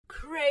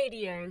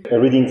Radio. A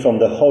reading from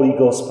the Holy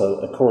Gospel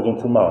according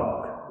to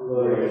Mark.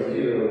 Glory to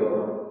you,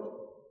 Lord.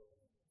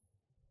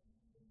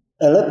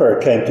 A leper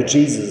came to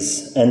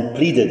Jesus and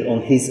pleaded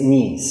on his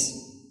knees.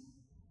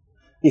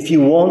 "If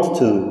you want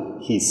to,"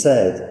 he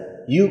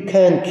said, "you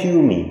can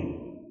cure me."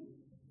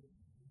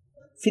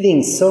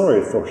 Feeling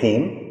sorry for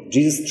him,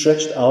 Jesus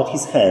stretched out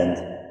his hand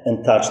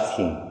and touched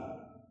him.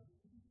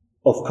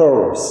 "Of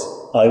course,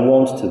 I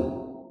want to,"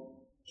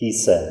 he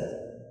said.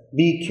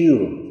 "Be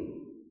cured."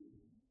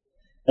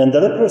 And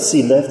the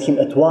leprosy left him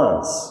at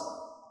once,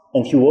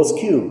 and he was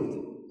cured.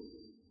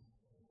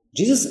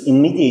 Jesus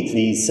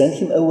immediately sent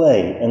him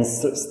away and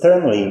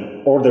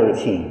sternly ordered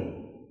him,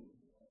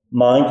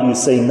 "Mind you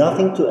say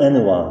nothing to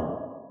anyone,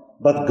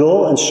 but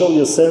go and show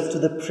yourself to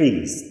the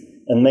priest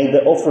and make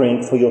the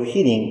offering for your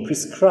healing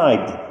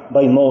prescribed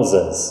by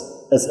Moses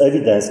as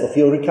evidence of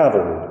your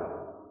recovery."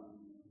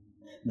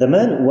 The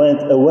man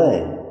went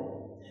away,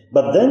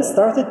 but then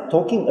started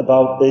talking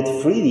about it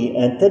freely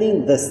and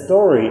telling the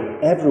story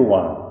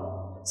everyone,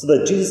 so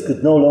that Jesus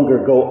could no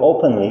longer go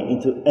openly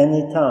into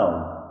any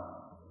town,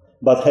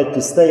 but had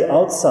to stay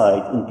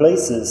outside in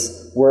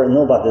places where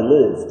nobody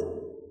lived.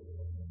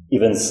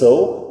 Even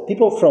so,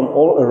 people from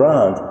all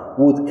around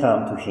would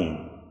come to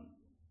him.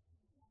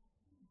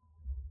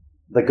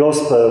 The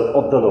Gospel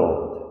of the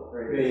Lord.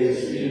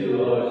 Praise to you,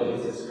 Lord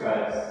Jesus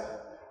Christ.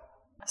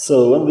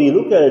 So when we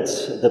look at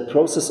the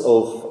process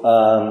of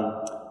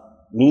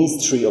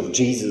ministry of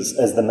Jesus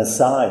as the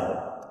Messiah,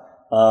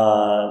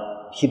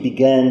 he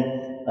began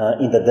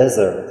in the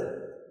desert,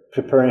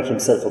 preparing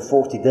himself for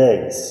 40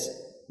 days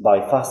by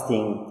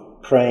fasting,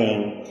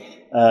 praying,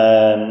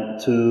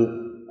 to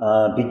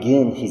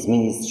begin his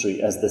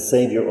ministry as the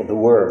Savior of the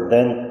world.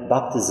 Then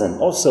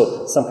baptism,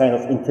 also some kind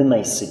of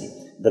intimacy.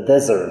 The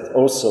desert,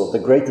 also the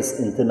greatest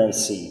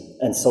intimacy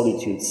and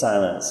solitude,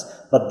 silence.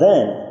 But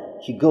then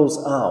he goes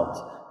out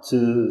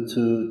to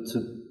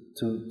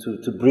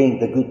bring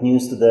the good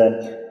news to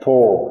the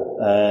poor,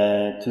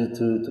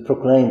 to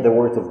proclaim the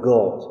word of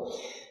God.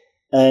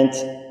 And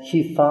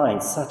he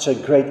finds such a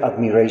great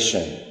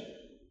admiration.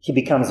 He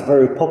becomes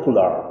very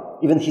popular.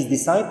 Even his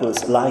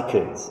disciples like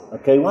it.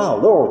 Okay, wow,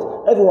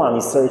 Lord, everyone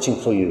is searching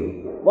for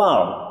you. Wow,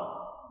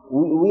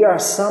 we are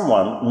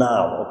someone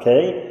now,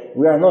 okay?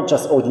 We are not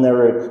just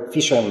ordinary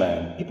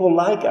fishermen. People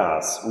like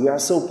us. We are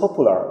so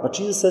popular. But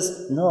Jesus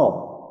says, no,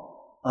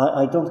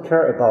 I don't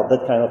care about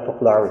that kind of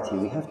popularity.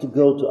 We have to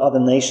go to other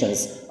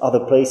nations,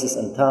 other places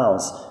and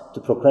towns to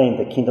proclaim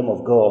the kingdom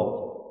of God.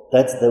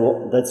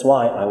 That's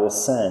why I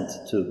was sent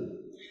to.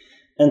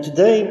 And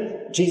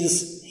today,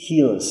 Jesus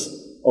heals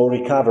or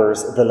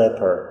recovers the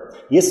leper.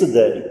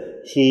 Yesterday,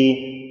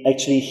 he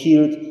actually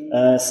healed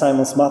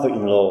Simon's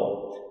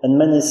mother-in-law and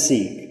many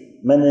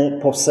sick, many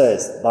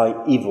possessed by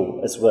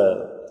evil as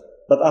well.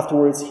 But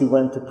afterwards, he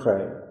went to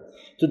pray.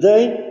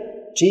 Today,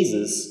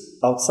 Jesus,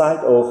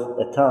 outside of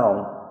a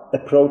town,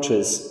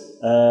 approaches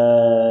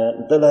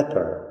the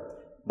leper.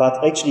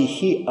 But actually,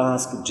 he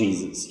asked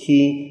Jesus,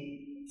 he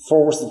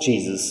forced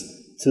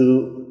Jesus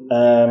to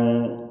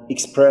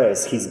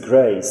express his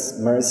grace,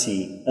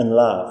 mercy, and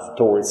love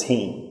towards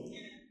him.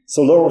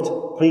 So, Lord,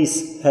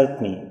 please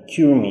help me,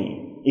 cure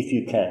me, if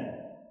you can.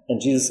 And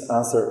Jesus'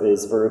 answer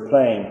is very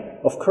plain.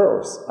 Of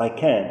course, I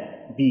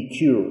can be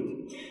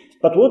cured.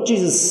 But what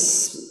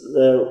Jesus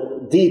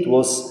did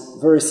was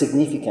very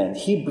significant.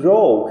 He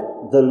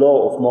broke the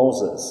law of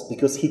Moses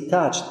because he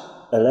touched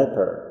a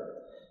leper.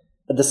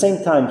 At the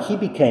same time, he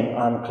became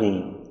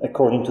unclean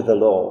according to the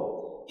law.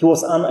 He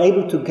was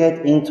unable to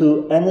get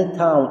into any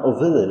town or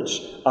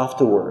village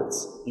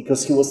afterwards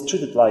because he was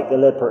treated like a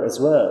leper as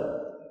well.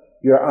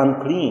 You are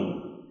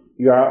unclean.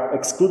 You are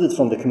excluded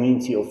from the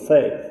community of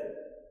faith.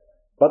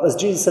 But as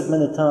Jesus said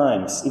many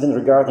times, even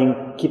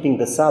regarding keeping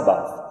the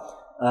Sabbath,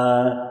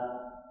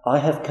 I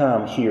have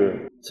come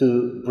here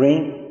to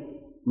bring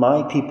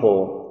my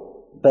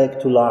people back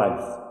to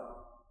life,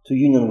 to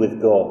union with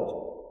God,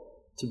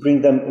 to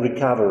bring them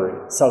recovery,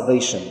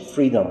 salvation,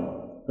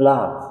 freedom,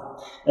 love.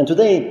 And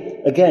today,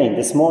 again,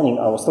 this morning,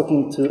 I was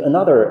talking to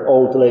another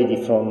old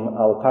lady from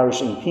our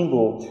parish in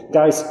Pimbu.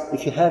 Guys,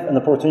 if you have an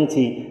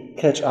opportunity,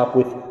 catch up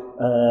with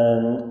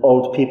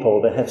old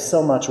people. They have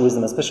so much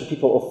wisdom, especially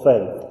people of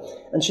faith.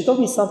 And she told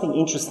me something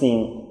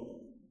interesting,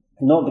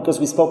 because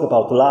we spoke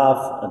about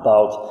love,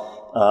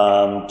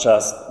 about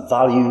just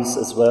values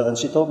as well. And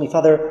she told me,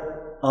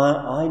 Father,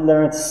 I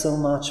learned so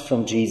much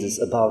from Jesus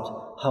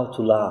about how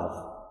to love.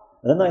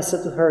 And then I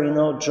said to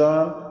her,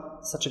 John,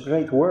 such a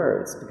great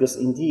words, because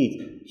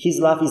indeed, his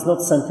love is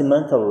not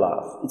sentimental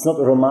love. It's not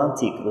a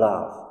romantic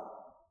love.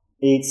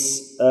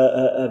 It's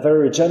a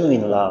very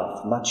genuine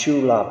love,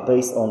 mature love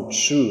based on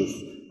truth,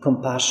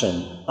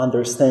 compassion,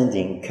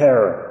 understanding,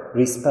 care,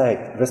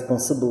 respect,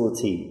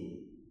 responsibility,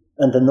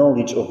 and the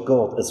knowledge of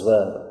God as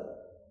well.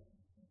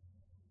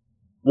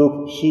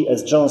 Look,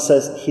 as John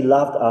says, he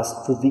loved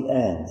us to the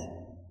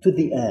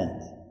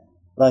end,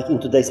 like in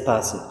today's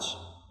passage.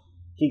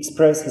 He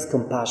expressed his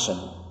compassion.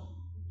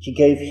 He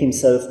gave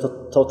himself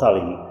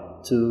totally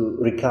to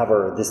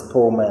recover this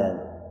poor man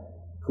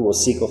who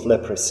was sick of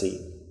leprosy.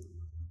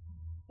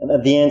 And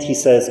at the end he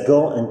says,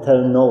 go and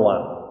tell no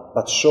one,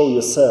 but show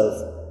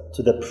yourself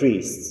to the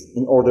priests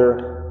in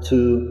order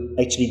to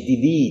actually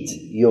delete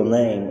your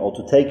name or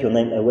to take your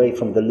name away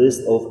from the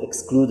list of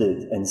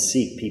excluded and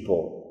sick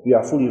people. You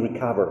are fully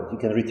recovered. You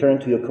can return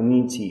to your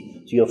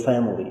community, to your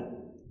family.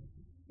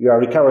 You are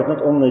recovered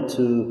not only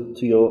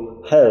to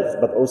your health,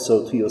 but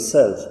also to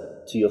yourself,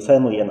 to your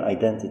family and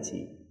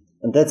identity.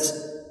 And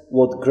that's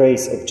what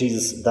grace of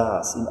Jesus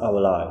does in our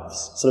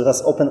lives. So let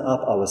us open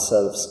up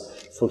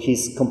ourselves for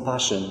his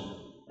compassion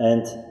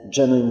and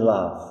genuine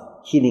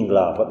love, healing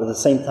love, but at the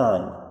same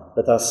time,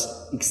 let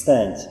us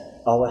extend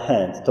our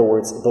hand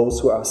towards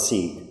those who are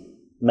sick,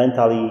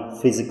 mentally,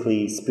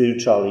 physically,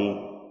 spiritually,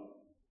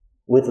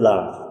 with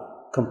love,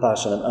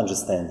 compassion and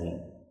understanding,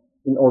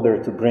 in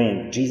order to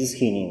bring Jesus'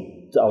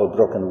 healing to our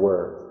broken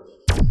world.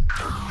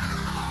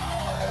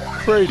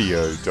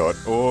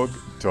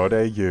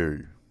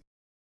 Cradio.org.au